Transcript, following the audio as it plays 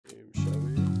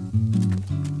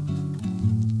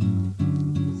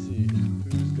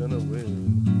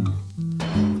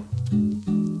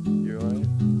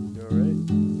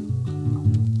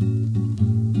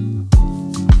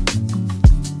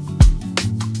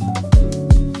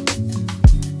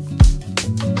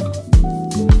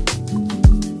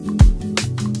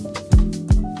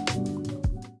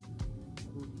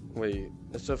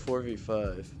a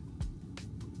 4v5.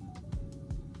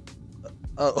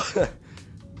 Oh.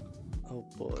 Oh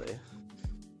boy.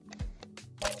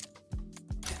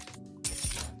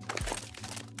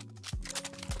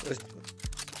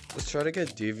 Let's try to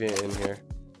get Deviant in here.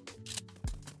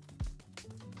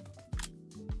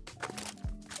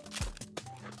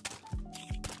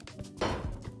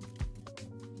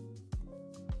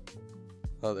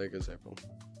 Oh, there goes April.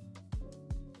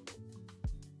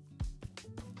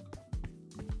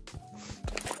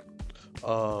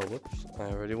 Oh, whoops. I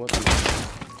already went.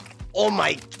 Oh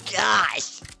my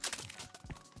gosh!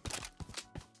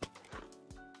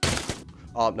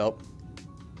 Oh, nope.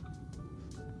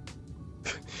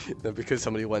 No, because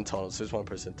somebody went tunnels. There's one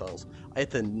person tunnels. I had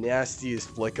the nastiest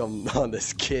flick on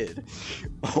this kid.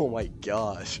 Oh my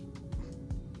gosh.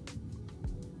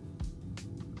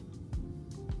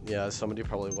 Yeah, somebody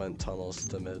probably went tunnels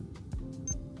to mid.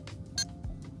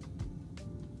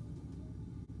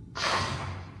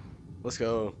 Let's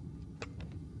go.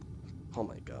 Oh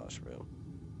my gosh, bro.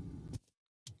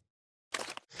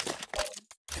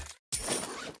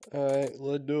 Alright,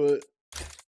 let's do it.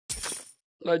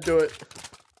 Let's do it.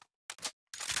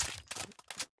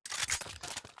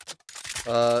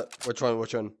 Which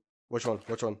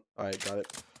one? Alright, got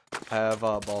it. I have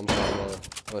bombs, so I'm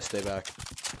gonna stay back.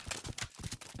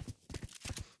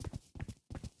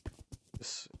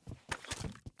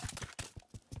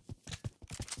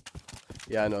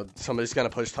 Yeah, I know. Somebody's gonna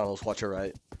push tunnels. Watch your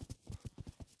right.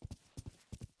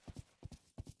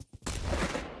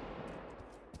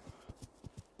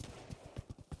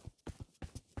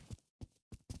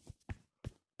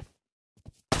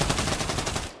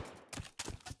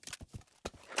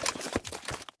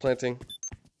 Planting.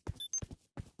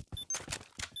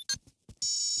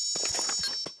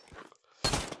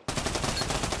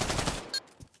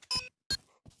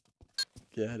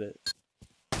 Get it.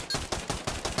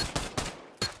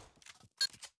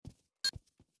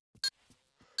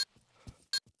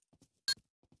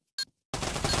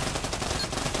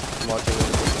 I'm watching it.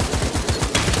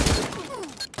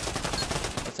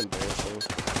 That's embarrassing.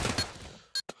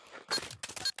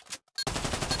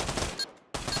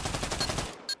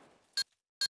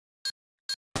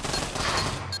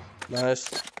 Nice.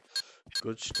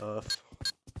 Good stuff.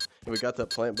 And we got that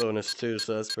plant bonus too,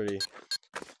 so that's pretty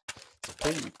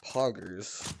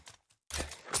poggers.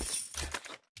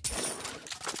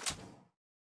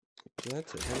 Did I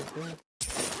take anything?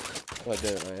 Oh, I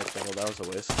didn't. I actually, well, that was a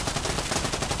waste.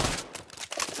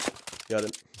 Got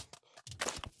it.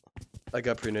 I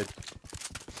got pre-nade.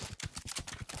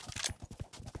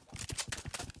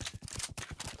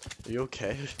 Are you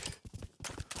okay?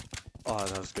 Oh,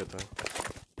 that was good though.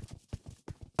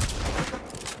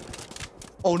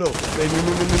 Oh no! No.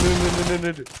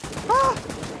 Ah!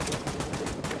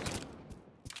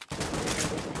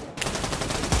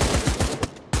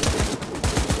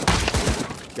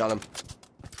 Got him.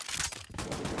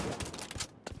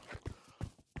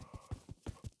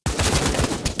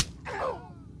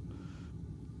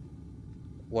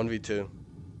 1v2.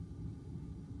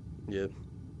 Yep.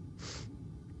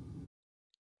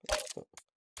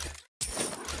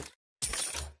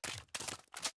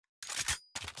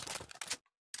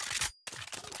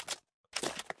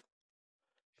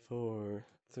 Four,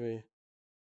 three.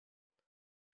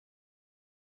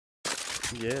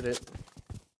 Get it.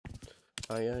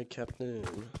 Aye, aye, Captain.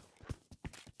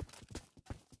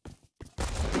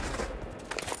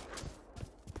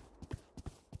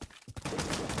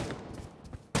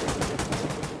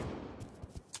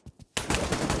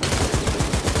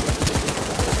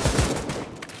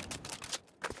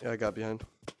 Yeah, I got behind.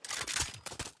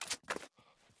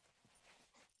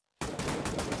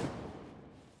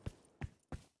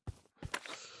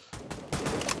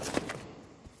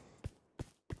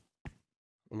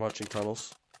 I'm watching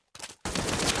tunnels.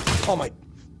 Oh my!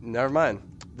 Never mind.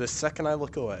 The second I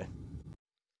look away.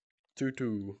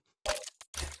 2-2.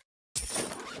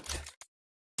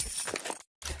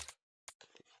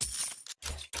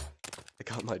 I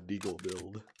got my Deagle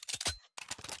build.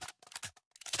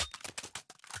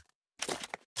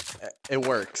 It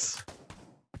works.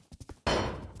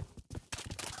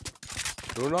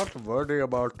 Do not worry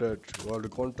about it. We're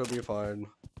going to be fine.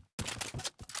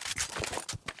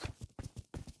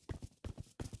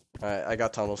 Alright, I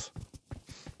got tunnels.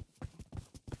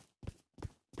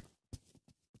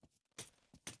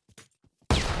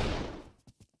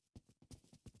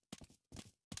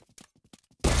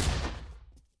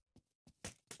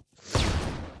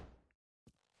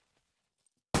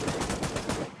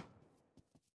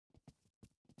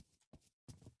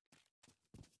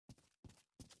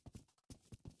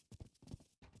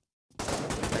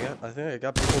 I got I think I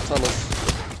got people tunnels.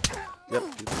 Yep.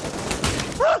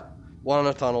 Ah! One on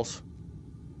the tunnels.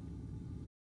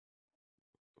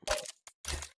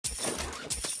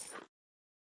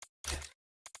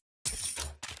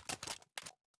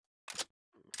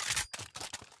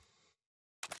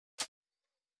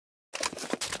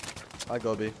 I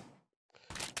go B.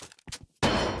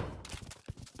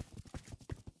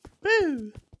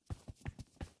 Woo!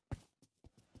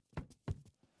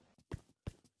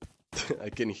 I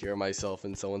can hear myself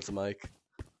in someone's mic.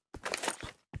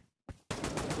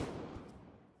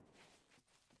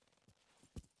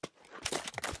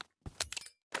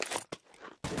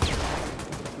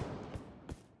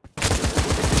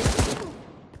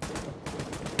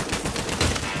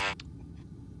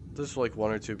 There's like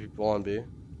 1 or 2 people on B.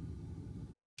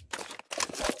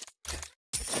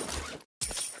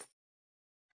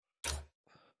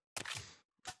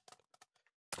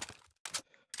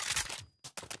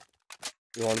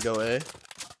 You want to go A?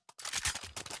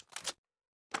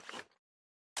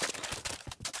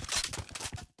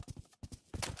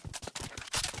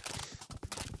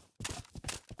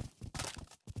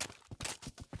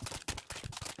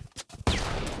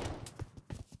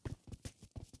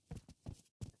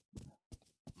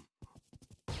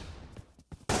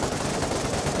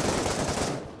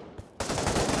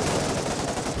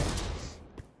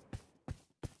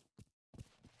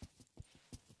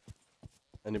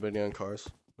 Anybody on cars?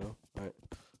 No? Alright.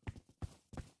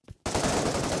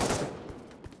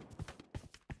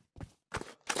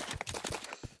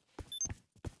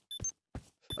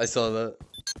 I saw that.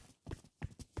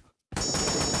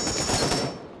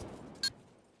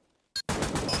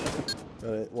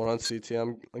 Alright, one on CT,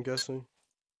 I'm guessing.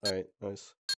 Alright,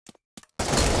 nice.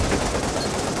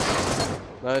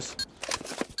 Nice.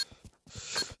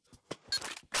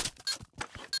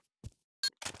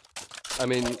 I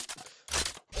mean,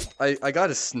 I got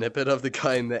a snippet of the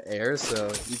guy in the air,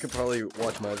 so you could probably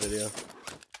watch my video.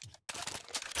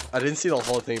 I didn't see the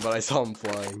whole thing, but I saw him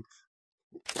flying.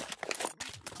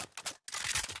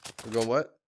 We're going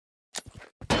what?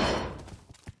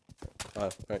 Oh,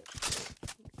 right.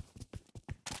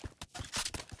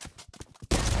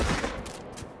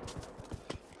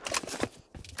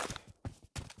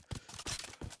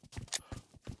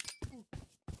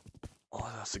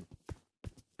 Oh, that's a...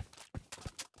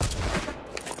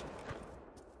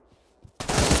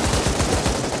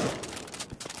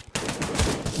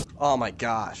 Oh my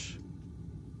gosh.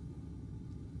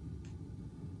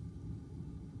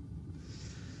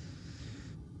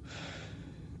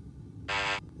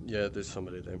 Yeah, there's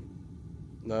somebody there.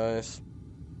 Nice.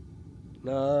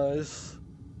 Nice.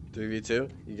 3v2.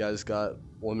 You guys got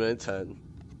 1 minute 10.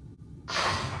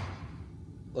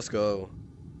 Let's go.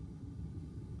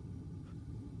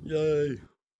 Yay.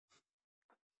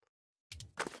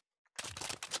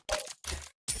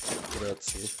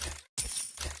 Let's see.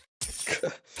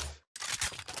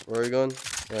 Where are you going?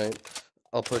 Alright.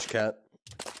 I'll push cat.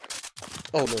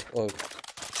 Oh no. Oh.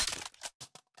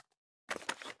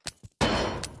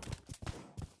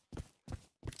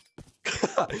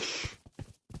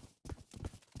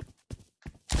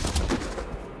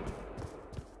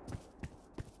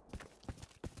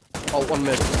 Oh, 1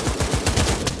 mid.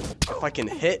 If I can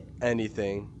hit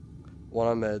anything. 1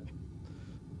 on mid.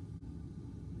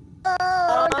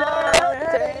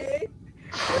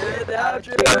 Without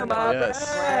you, my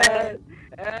friend,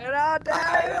 and I'll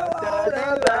tell you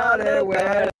all about it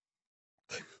when.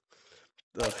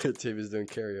 The team is doing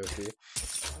karaoke.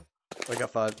 I got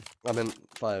 5. I'm in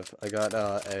 5. I got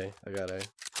A. I got A.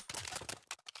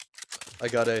 I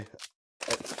got A.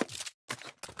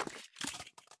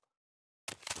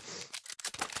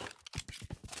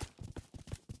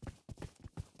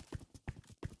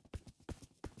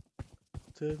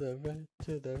 To the right,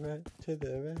 to the right, to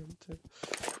the right, to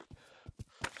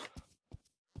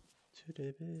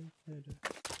the big, to the...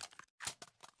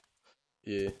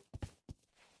 Yeah.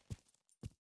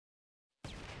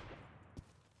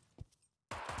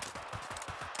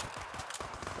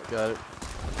 Got it.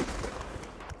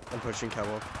 I'm pushing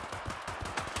catwalk.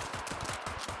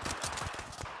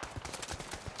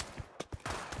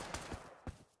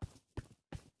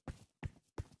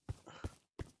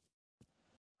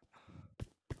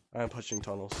 I'm pushing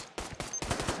tunnels.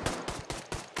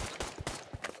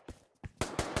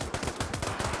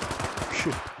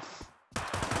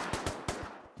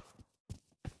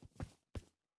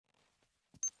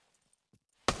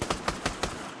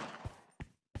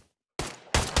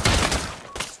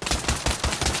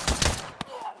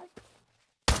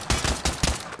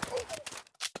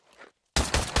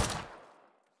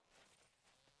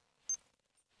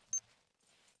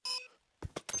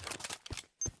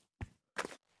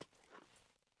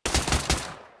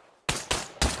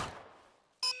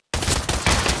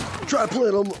 Try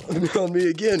playing on me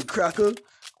again, cracker.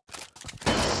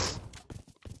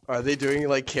 Are they doing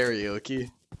like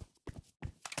karaoke?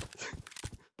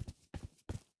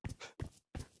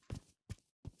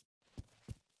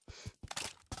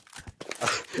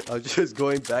 I was just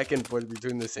going back and forth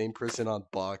between the same person on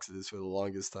boxes for the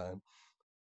longest time.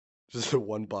 Just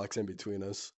one box in between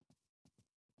us.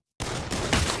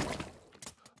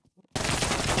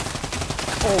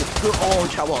 Oh, they're all on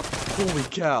catwalk. Holy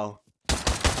cow.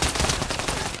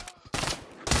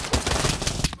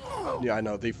 Yeah, I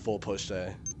know. They full pushed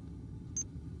that.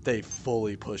 They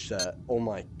fully pushed that. Oh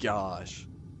my gosh.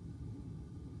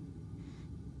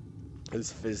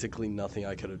 There's physically nothing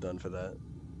I could have done for that.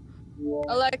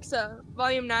 Alexa,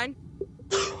 volume 9.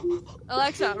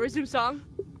 Alexa, resume song.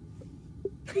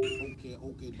 Okay.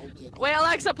 Wait,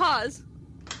 Alexa, pause.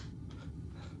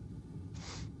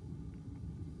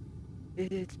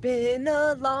 It's been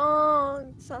a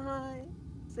long time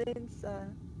since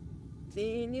I've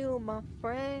seen you, my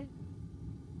friend.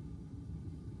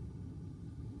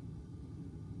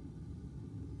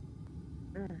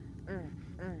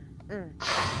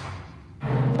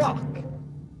 Fuck.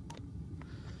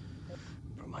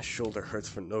 Bro, my shoulder hurts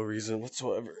for no reason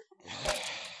whatsoever.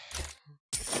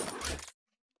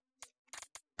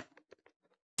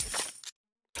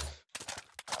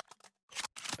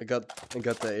 I got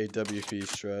the AWP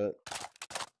strat.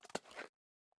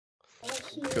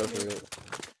 Go for it.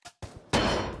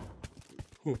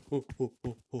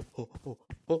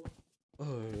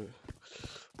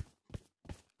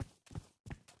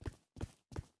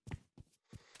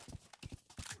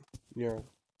 Yeah.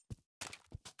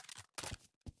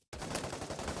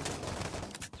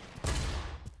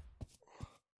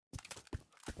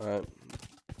 Alright.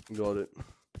 Got it.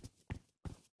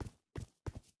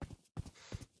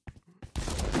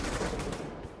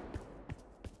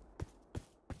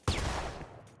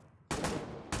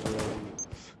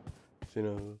 You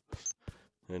know,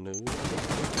 I know.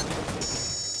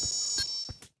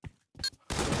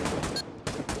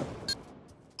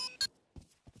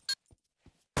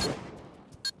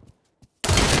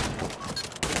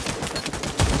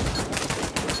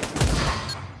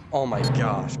 Oh my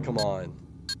gosh, come on.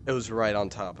 It was right on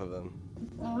top of him.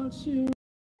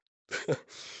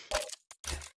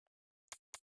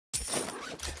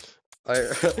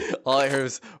 All I heard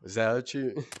was that what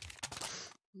you?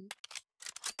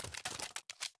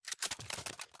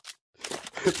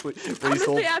 Please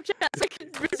hold. Snapchat so I can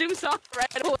resume song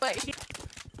right away.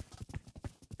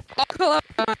 I'll call up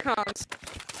icons.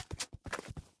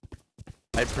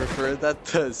 I prefer that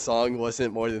the song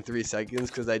wasn't more than 3 seconds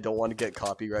because I don't want to get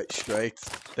copyright strikes.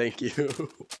 Thank you.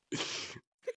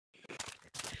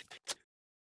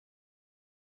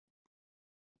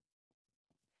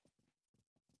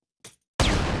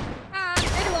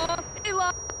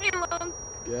 A-long.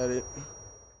 Get it.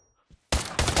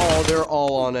 Oh, they're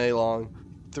all on A-long.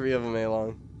 3 of them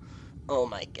A-long. Oh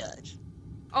my gosh.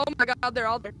 Oh my god, they're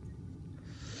all there.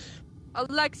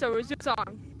 Alexa, resume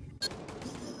song.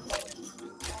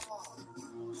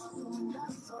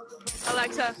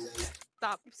 Alexa,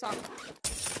 stop song.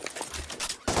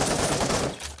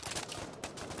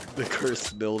 The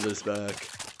cursed build is back.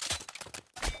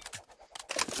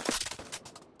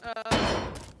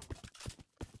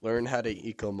 Learn how to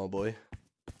eco, my boy.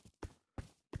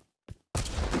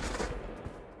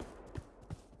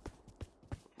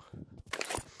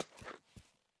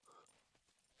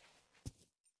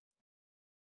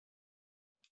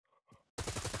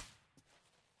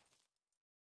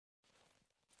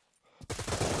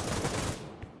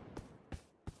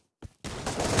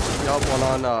 Yup,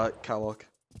 one on catwalk.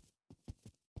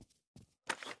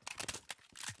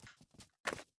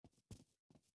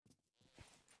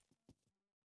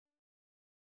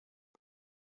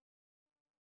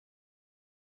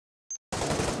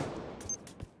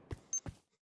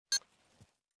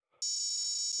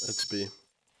 Let's be.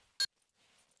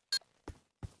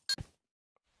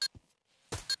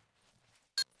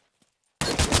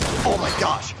 Oh my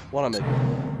gosh! One on mid.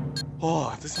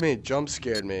 Oh, this man jump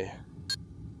scared me.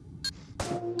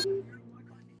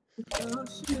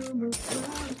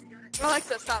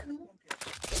 Alexa, stop.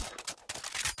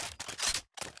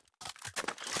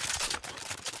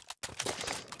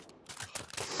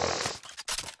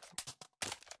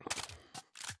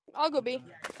 I'll go B.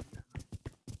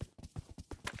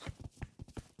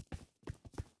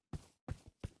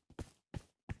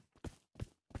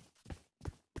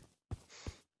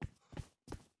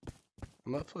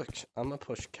 I'm gonna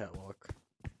push catwalk.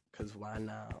 Cause why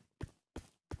not?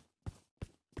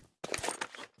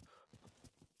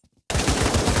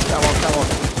 Catwalk.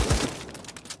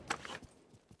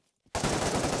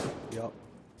 Yup.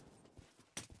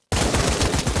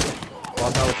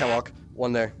 Bomb tower catwalk.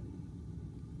 One there.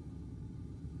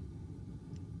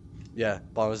 Yeah,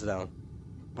 bomb is down.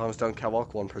 Bomb is down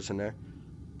catwalk. One person there.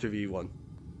 2v1.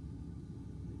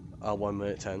 1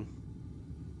 minute 10.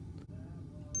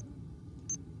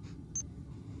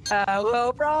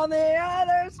 Hello from the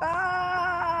other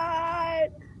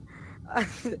side. I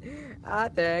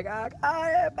think I got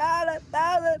it about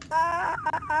 1,000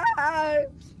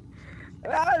 times.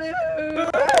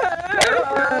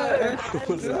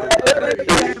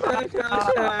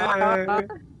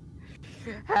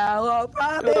 Hello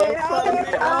from the other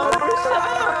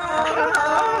side.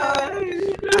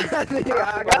 I think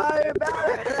I got it about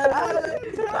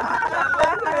 1,000 times.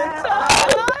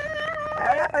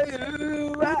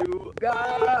 You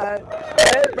got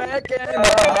it breaking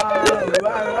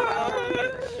my heart.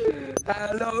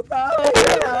 Hello from the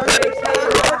other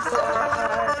side.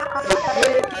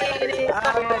 I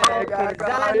think I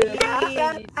got it.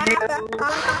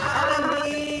 I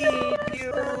need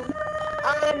you.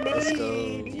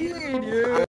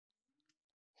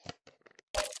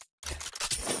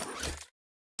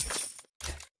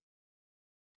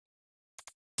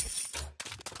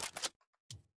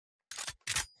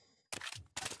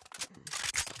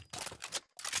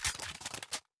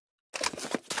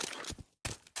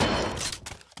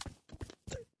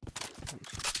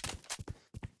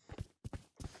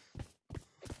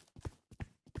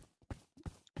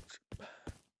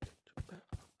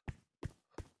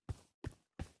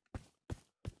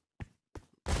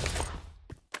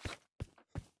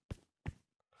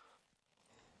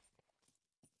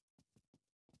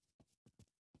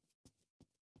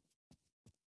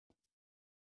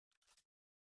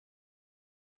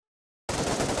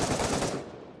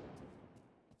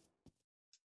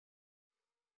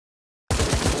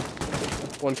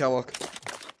 One catwalk.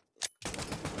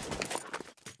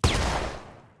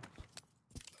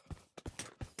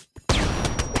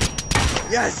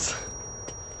 Yes!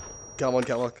 Got one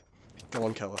catwalk. Got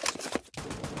one catwalk.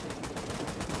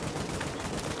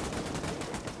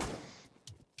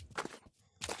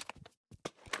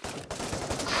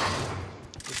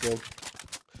 Let's go.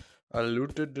 I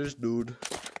looted this dude.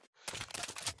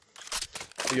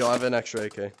 Yo, I have an extra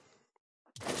AK.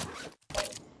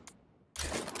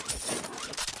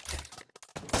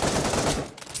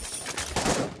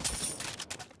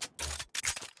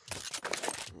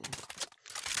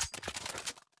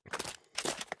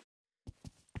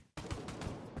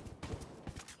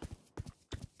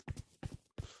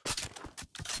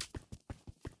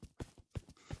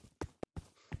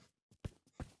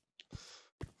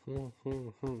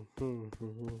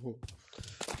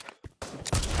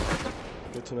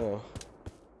 Good to know.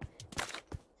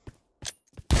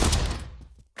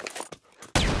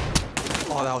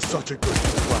 Oh, that was such a good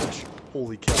flash.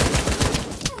 Holy cow.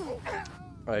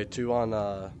 Alright, two on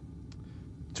mid,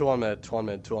 two on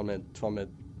mid.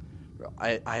 Bro,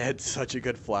 I had such a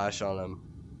good flash on him.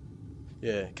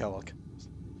 Yeah, catwalk.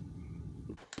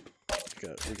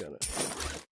 We got it.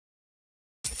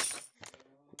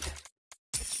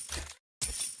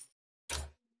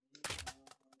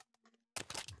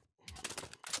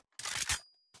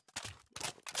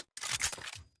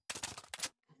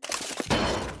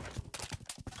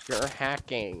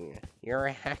 You're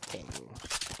hacking.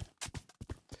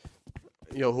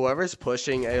 Yo, whoever's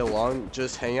pushing A along,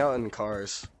 just hang out in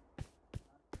cars.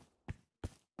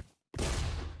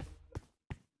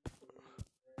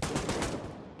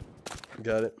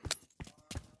 Got it.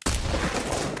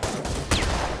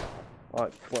 Oh, I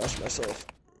flashed myself.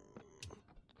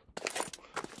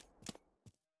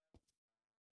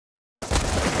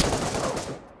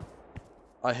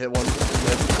 I hit one.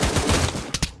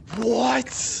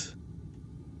 What?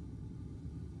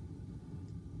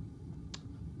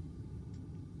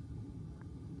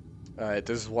 Alright,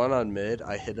 there's one on mid.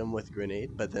 I hit him with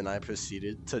grenade, but then I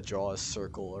proceeded to draw a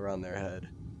circle around their head.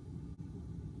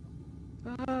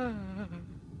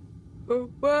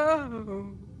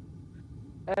 Whoa.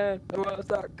 And the world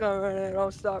start coming, and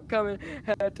don't stop coming.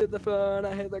 Head to the front,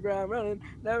 I hit the ground running.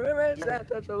 Never miss that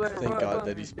touch away. Thank God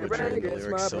that he's butchering the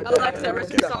lyrics so bad Alexa, that I where's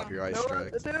don't the get song? copyright No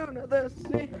strike. what to do, nothing to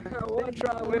see. I wanna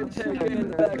try with taking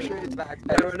the back streets.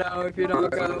 Never know if you don't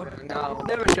go. No,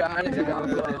 never try if you don't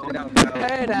go.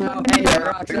 Hey now, hey, you're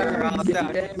rock star.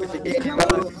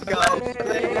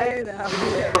 Hey now,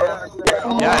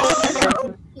 Yes!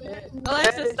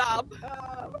 Alexa, stop.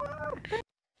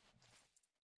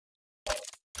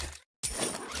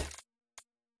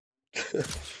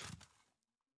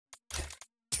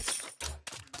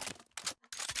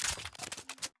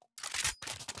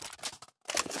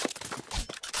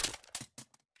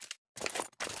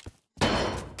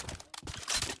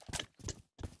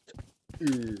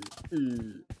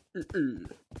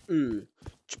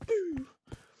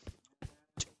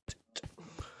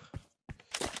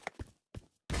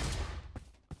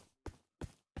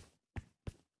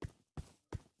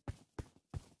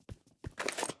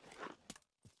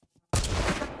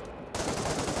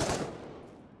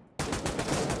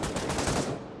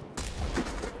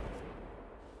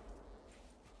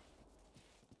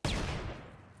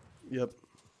 Yep.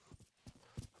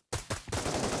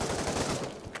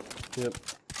 Yep.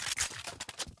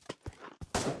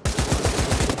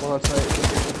 One on site.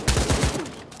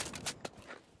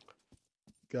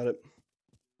 Got it.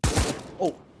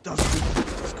 Oh, that's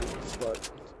good spot.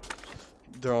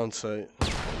 They're on site,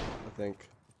 I think.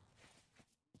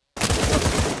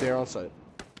 They're on site.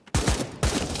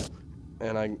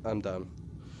 And I'm down.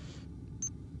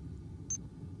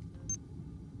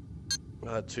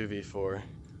 2v4.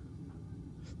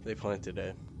 They planted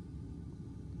A.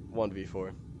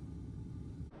 1v4.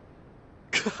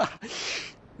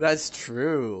 That's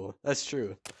true. That's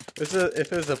true. If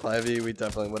it was a 5v, we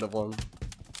definitely would have won.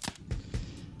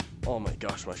 Oh my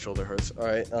gosh, my shoulder hurts.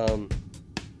 Alright,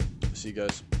 see you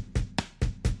guys.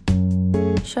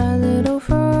 Shy little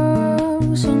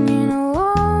frog singing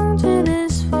along to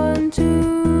this fun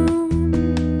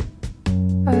tune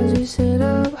as we sit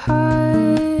up high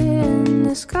in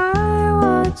the sky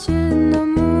watching the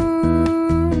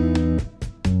moon.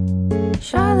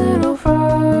 Shy little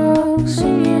frog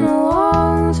singing